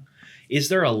 thing. Is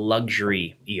there a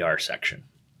luxury ER section?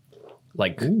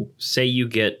 Like, say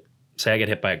I get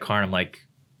hit by a car and I'm like,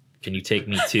 can you take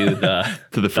me to the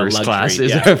To the first luxury? class?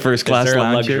 Is Yeah. there a first class Is there a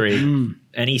lounge here? luxury?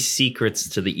 Any secrets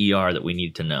to the ER that we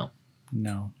need to know?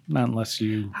 No, not unless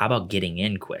you. How about getting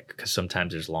in quick? Because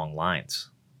sometimes there's long lines.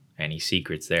 Any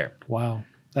secrets there? Wow,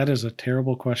 that is a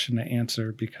terrible question to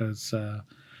answer because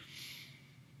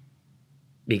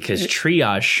Because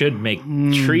triage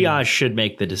should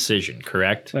make the decision,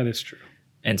 correct? that is true.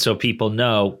 And so people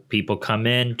know, people come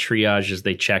in, triage as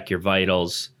they check your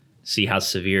vitals, see how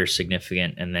severe,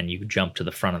 significant, and then you jump to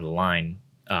the front of the line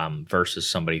versus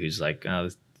somebody who's like,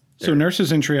 So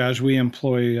nurses in triage, we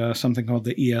employ something called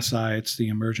the ESI. It's the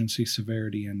Emergency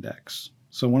Severity Index.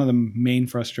 So one of the main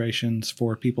frustrations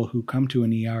for people who come to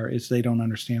an ER is they don't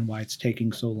understand why it's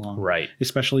taking so long. right,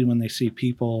 Especially when they see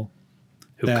people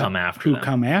who come after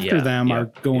them them. Yeah, are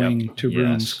yep, going yep. to Yes.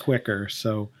 rooms quicker.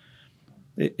 So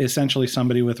essentially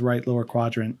somebody with right lower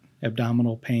quadrant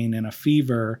abdominal pain and a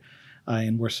fever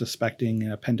and we're suspecting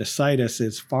appendicitis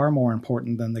is far more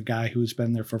important than the guy who's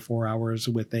been there for 4 hours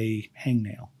with a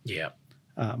hangnail. Yeah.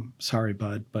 Sorry,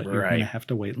 bud, but you're going Right. to have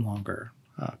to wait longer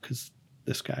because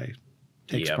this guy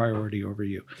takes Yep. priority over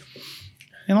you.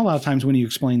 And a lot of times when you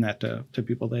explain that to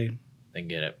people, they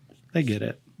get it. get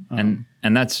it. And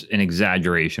that's an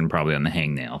exaggeration probably on the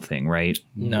hangnail thing, right?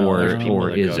 No, or there's people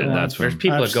that is go- it? That's There's what,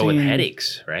 people I've that go with seen-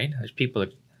 headaches, right? There's people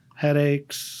that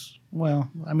Headaches. Well,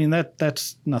 I mean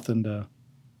that's nothing to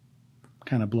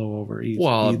kind of blow over easy.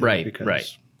 Well, either right, because,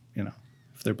 right.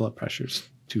 If their blood pressure's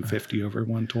 250 over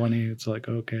 120, it's like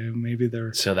okay, maybe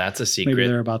they're so that's a maybe they're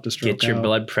secret. about to stroke Get your out.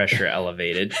 blood pressure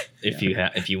elevated if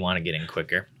you want to get in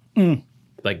quicker. Mm.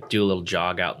 Like do a little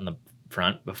jog out in the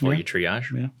front before Yeah. you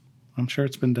triage. Yeah, I'm sure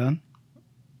it's been done.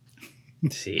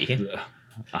 See,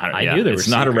 I knew there it's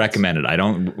were not a secrets. recommended.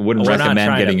 Wouldn't We're not recommend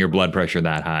trying getting to- your blood pressure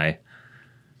that high.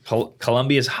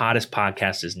 Columbia's hottest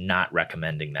podcast is not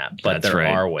recommending that, but That's there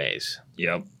right. are ways.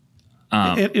 Yep.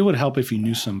 It would help if you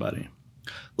knew somebody.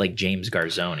 Like James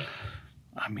Garzoni.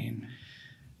 I mean,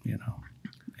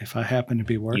 if I happen to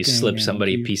be working, You slip and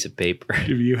somebody a you- piece of paper. If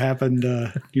you happen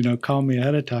to, call me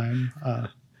ahead of time,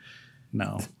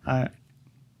 no,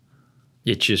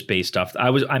 It's just based off.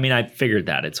 I figured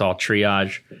that it's all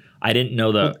triage. I didn't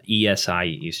know the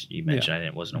ESI you mentioned. I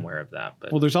wasn't aware of that.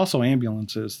 But well, there's also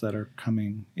ambulances that are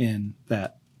coming in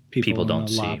that people in don't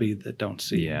the see. lobby that don't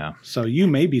see. Yeah. So you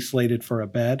may be slated for a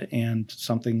bed and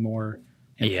something more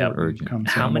Yeah, important urgent.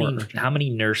 comes how in, more many urgent. how many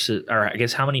nurses, or I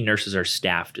guess how many nurses are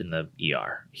staffed in the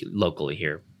ER locally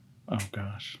here? Oh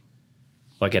gosh.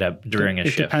 Like during a it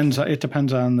shift. depends. It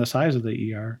depends on the size of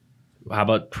the ER. How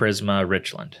about Prisma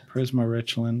Richland? Prisma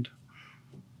Richland.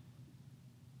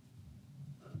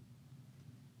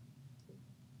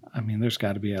 I mean, there's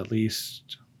got to be at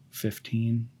least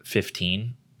 15.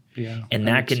 15. Yeah. And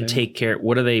I that would can say. take care.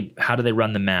 How do they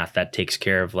run the math? That takes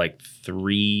care of like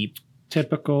 3.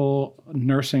 Typical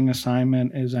nursing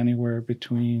assignment is anywhere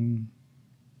between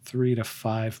 3 to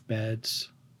 5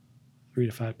 beds, 3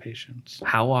 to 5 patients.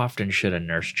 How often should a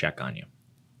nurse check on you?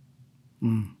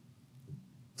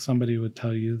 Somebody would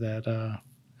tell you that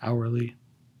hourly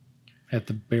at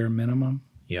the bare minimum.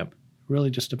 Yep. Really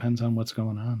just depends on what's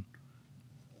going on.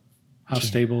 How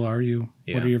stable are you?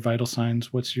 Yeah. What are your vital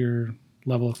signs? What's your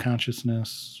level of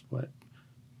consciousness, what's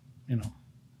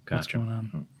Gotcha. going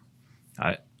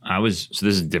on. I was, so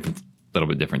this is a little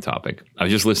bit different topic. I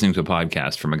was just listening to a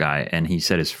podcast from a guy, and he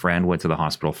said his friend went to the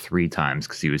hospital 3 times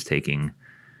because he was taking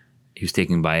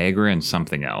Viagra and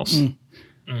something else.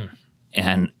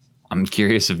 And I'm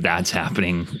curious if that's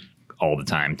happening all the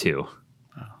time too.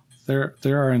 There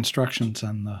are instructions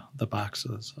on the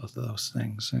boxes of those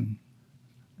things, and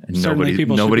And certainly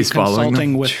people nobody's should be following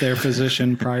consulting them. with their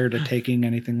physician prior to taking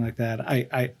anything like that.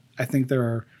 I think there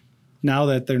are, now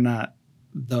that they're not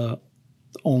the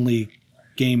only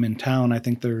game in town, I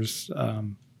think there's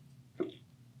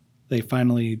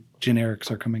generics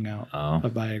are coming out Oh.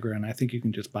 of Viagra, and I think you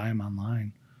can just buy them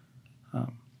online.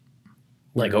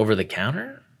 Like over the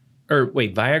counter? Or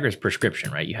wait, Viagra's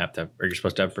prescription, right? You're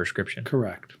supposed to have a prescription.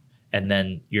 Correct. And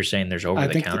then you're saying there's over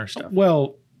the counter stuff.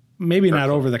 Well, maybe not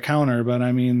over the counter, but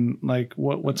I mean, like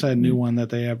what's that new one that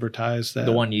they advertise? That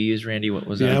The one you use, Randy, what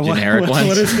was that? yeah, generic ones?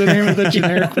 what is the name of the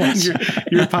generic one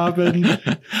you're popping?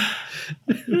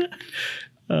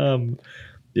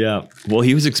 Yeah. Well,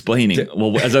 he was explaining.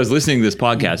 Well, as I was listening to this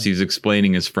podcast, he was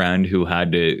explaining his friend who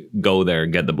had to go there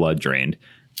and get the blood drained,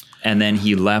 and then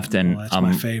he left. And Well, that's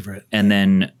my favorite. And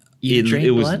then You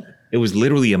drained was blood? it was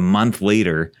literally a month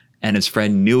later, and his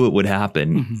friend knew it would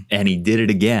happen, and he did it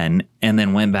again, and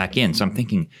then went back in. So I'm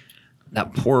thinking,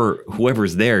 that poor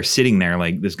whoever's there sitting there,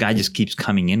 like this guy just keeps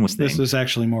coming in with This things. is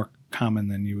actually more common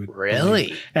than you would Really?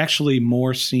 believe. Actually,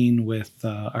 more seen with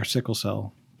our sickle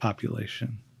cell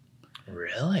population.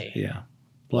 Really? Yeah.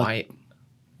 Why?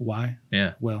 Why?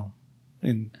 Yeah. Well,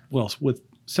 with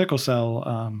sickle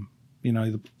cell,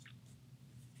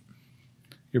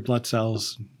 your blood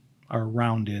cells are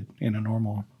rounded in a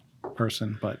normal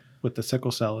person, but with the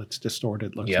sickle cell, it's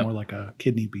distorted. Looks Yep. more like a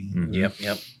kidney bean. Yep.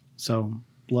 So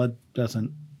blood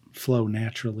doesn't flow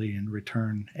naturally and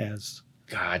return as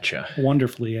Gotcha.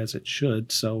 wonderfully as it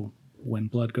should. So when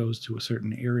blood goes to a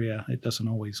certain area, it doesn't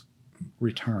always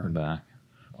return. Back.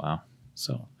 Wow.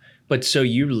 So But so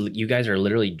you guys are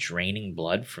literally draining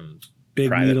blood from big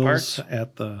private needles parts?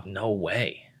 at the No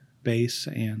way. base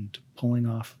and pulling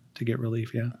off to get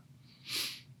relief. Yeah,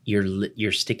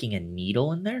 You're sticking a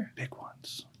needle in there? big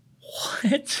ones.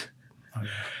 What? Oh, yeah.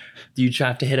 Do you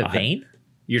have to hit a vein?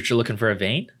 You're looking for a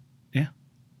vein? Yeah.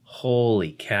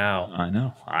 Holy cow. I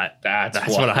know. That's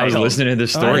What I was wild. listening to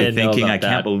this I story, didn't know thinking, about I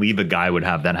can't that. believe a guy would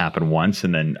have that happen once,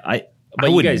 and then I But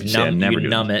you wouldn't guys say I'd numb, do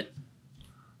numb it.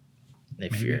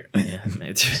 If you're, yeah,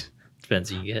 it depends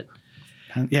who you get.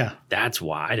 Yeah. That's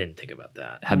why I didn't think about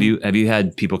that. Have you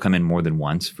had people come in more than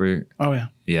once for? Oh yeah.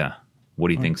 Yeah. What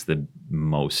do you think's the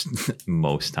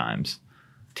most times?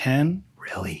 10,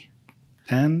 Really?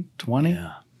 10, 20.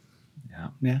 Yeah. Yeah.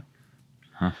 Yeah.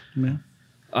 Huh.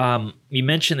 Yeah. You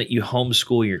mentioned that you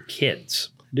homeschool your kids.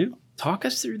 I do. Talk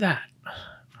us through that.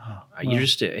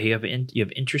 You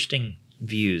have interesting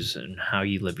views on how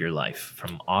you live your life,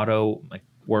 from auto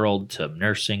world to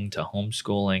nursing to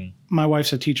homeschooling. My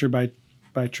wife's a teacher by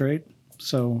trade,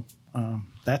 so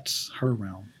that's her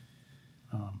realm.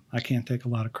 I can't take a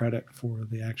lot of credit for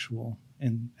the actual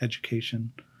in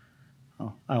education.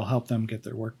 I'll help them get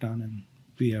their work done and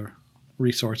be a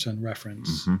resource and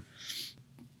reference,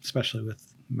 especially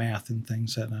with math and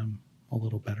things that I'm a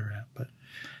little better at. But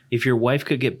If your wife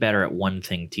could get better at one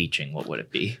thing teaching, what would it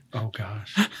be? oh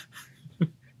gosh,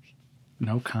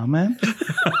 no comment.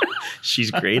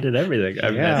 She's great at everything.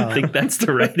 Yeah. I think that's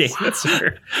the right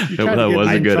answer. That was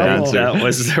a good answer. That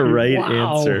was the right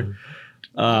Wow. answer.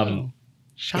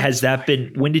 Shots Has that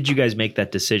been? When did you guys make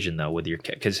that decision though with your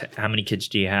kid? Because how many kids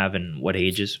do you have and what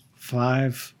ages?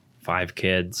 5? 5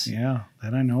 kids. Yeah,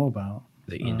 that I know about.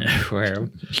 That you know where.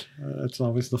 That's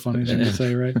always the funny thing to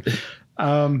say, right?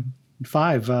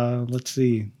 5. Let's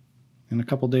see. In a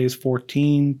couple days,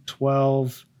 14,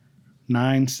 12,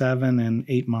 9, 7, and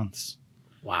 8 months.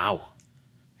 Wow.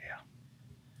 Yeah.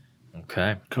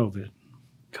 Okay. COVID,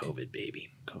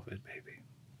 baby. baby.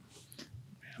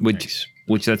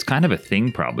 Which that's kind of a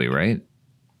thing, probably, right?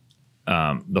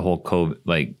 The whole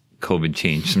COVID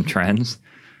changed some trends.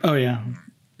 Oh yeah.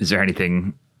 Is there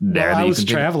anything there Well, that I you was can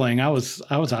think of? traveling. I was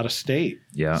out of state.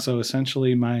 Yeah. So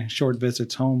essentially, my short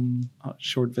visits home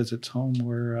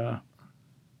were,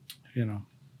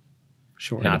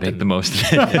 short. Yeah, make the most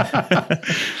of it.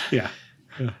 Yeah.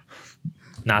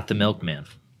 Not the milkman.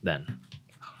 Then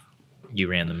you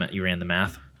ran the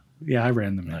math. Yeah, I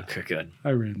ran the math. Okay, good.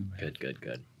 I ran the math.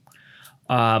 Good.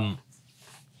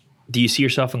 Do you see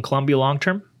yourself in Columbia long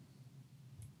term?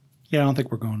 Yeah, I don't think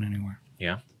we're going anywhere.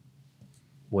 Yeah.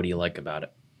 What do you like about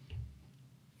it?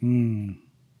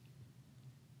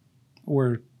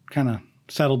 We're kind of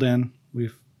settled in.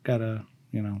 We've got a,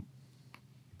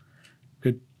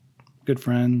 good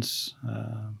friends,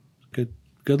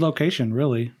 good location,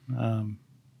 really.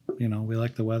 You know, we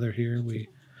like the weather here.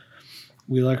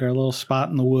 We like our little spot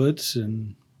in the woods,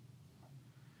 and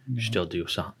You still do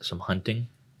some hunting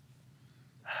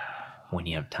when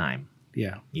you have time.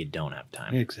 yeah, You don't have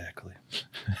time. exactly.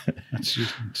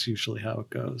 That's usually how it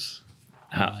goes.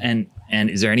 And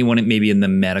is there anyone maybe in the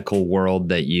medical world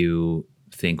that you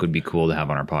think would be cool to have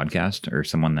on our podcast, or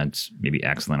someone that's maybe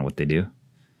excellent at what they do?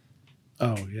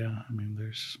 Oh yeah, I mean,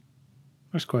 there's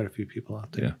quite a few people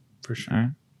out there, Yeah. for sure. All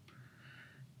right.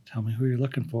 Tell me who you're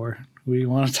looking for, who you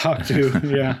want to talk to.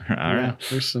 Yeah, All right.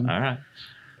 There's All right.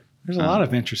 a lot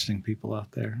of interesting people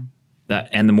out there.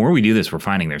 And the more we do this, we're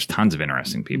finding there's tons of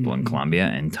interesting people in Columbia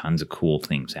and tons of cool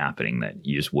things happening that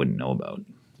you just wouldn't know about.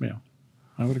 Yeah,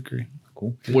 I would agree.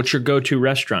 Cool. What's your go-to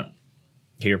restaurant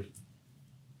here?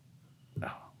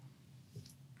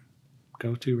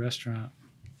 Go-to restaurant.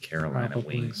 Carolina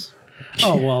Probably. wings.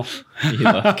 Oh well, You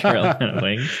love Carolina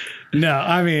wings. no,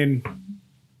 I mean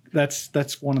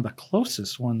that's one of the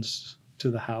closest ones to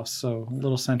the house. So a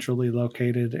little centrally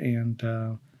located, and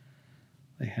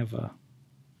they have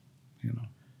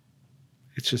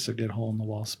it's just a good hole in the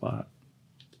wall spot.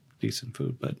 Decent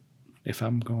food, but if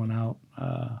I'm going out,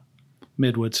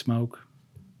 Midwood Smoke,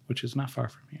 which is not far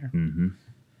from here. Mm-hmm.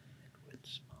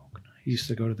 I used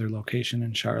to go to their location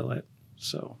in Charlotte.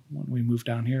 So when we moved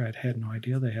down here, I had no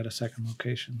idea they had a second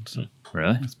location. So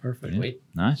Really? that's perfect. Wait.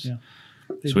 Nice. Yeah.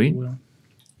 They do Sweet. well.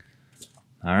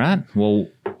 All right. Well,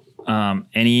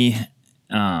 any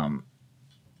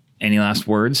last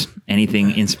words?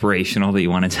 Anything inspirational that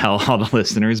you want to tell all the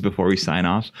listeners before we sign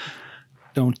off?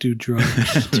 Don't do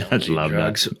drugs. I love that.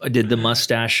 Drugs. Did the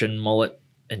mustache and mullet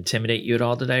intimidate you at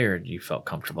all today, or you felt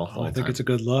comfortable? the I whole think time? it's a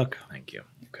good look. Thank you.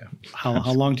 Okay.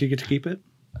 How long do you get to keep it?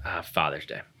 Father's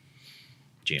Day,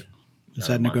 June. Is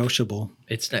Another that month. negotiable?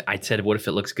 It's. I said, what if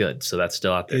it looks good? So that's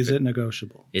still out there. Is it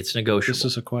negotiable? It's negotiable. This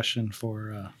is a question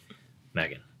for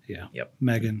Megan. yeah. Yep.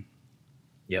 Megan.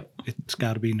 Yep. It's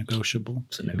got to be negotiable.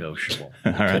 It's a negotiable.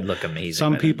 All It right. could look amazing.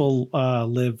 Some with it. people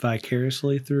live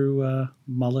vicariously through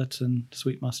mullets and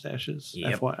sweet mustaches.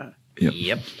 Yep. FYI.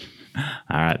 Yep. All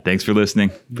right. Thanks for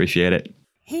listening. Appreciate it.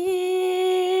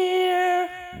 Here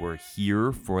We're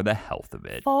here for the health of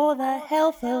it. for the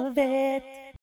health of it.